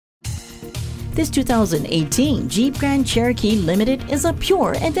This 2018 Jeep Grand Cherokee Limited is a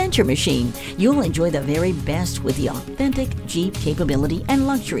pure adventure machine. You'll enjoy the very best with the authentic Jeep capability and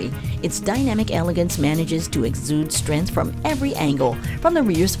luxury. Its dynamic elegance manages to exude strength from every angle, from the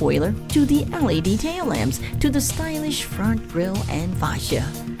rear spoiler to the LED tail lamps to the stylish front grille and fascia.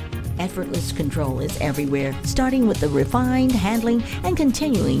 Effortless control is everywhere, starting with the refined handling and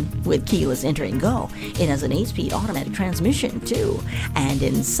continuing with keyless enter and go. It has an 8-speed automatic transmission too. And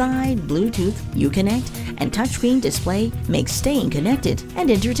inside, Bluetooth, Uconnect, and touchscreen display makes staying connected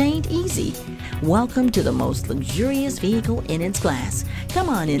and entertained easy. Welcome to the most luxurious vehicle in its class. Come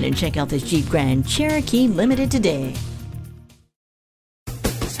on in and check out this Jeep Grand Cherokee Limited today.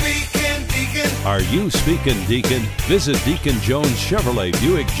 Are you speaking Deacon? Visit Deacon Jones Chevrolet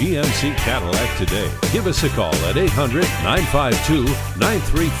Buick GMC Cadillac today. Give us a call at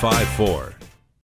 800-952-9354.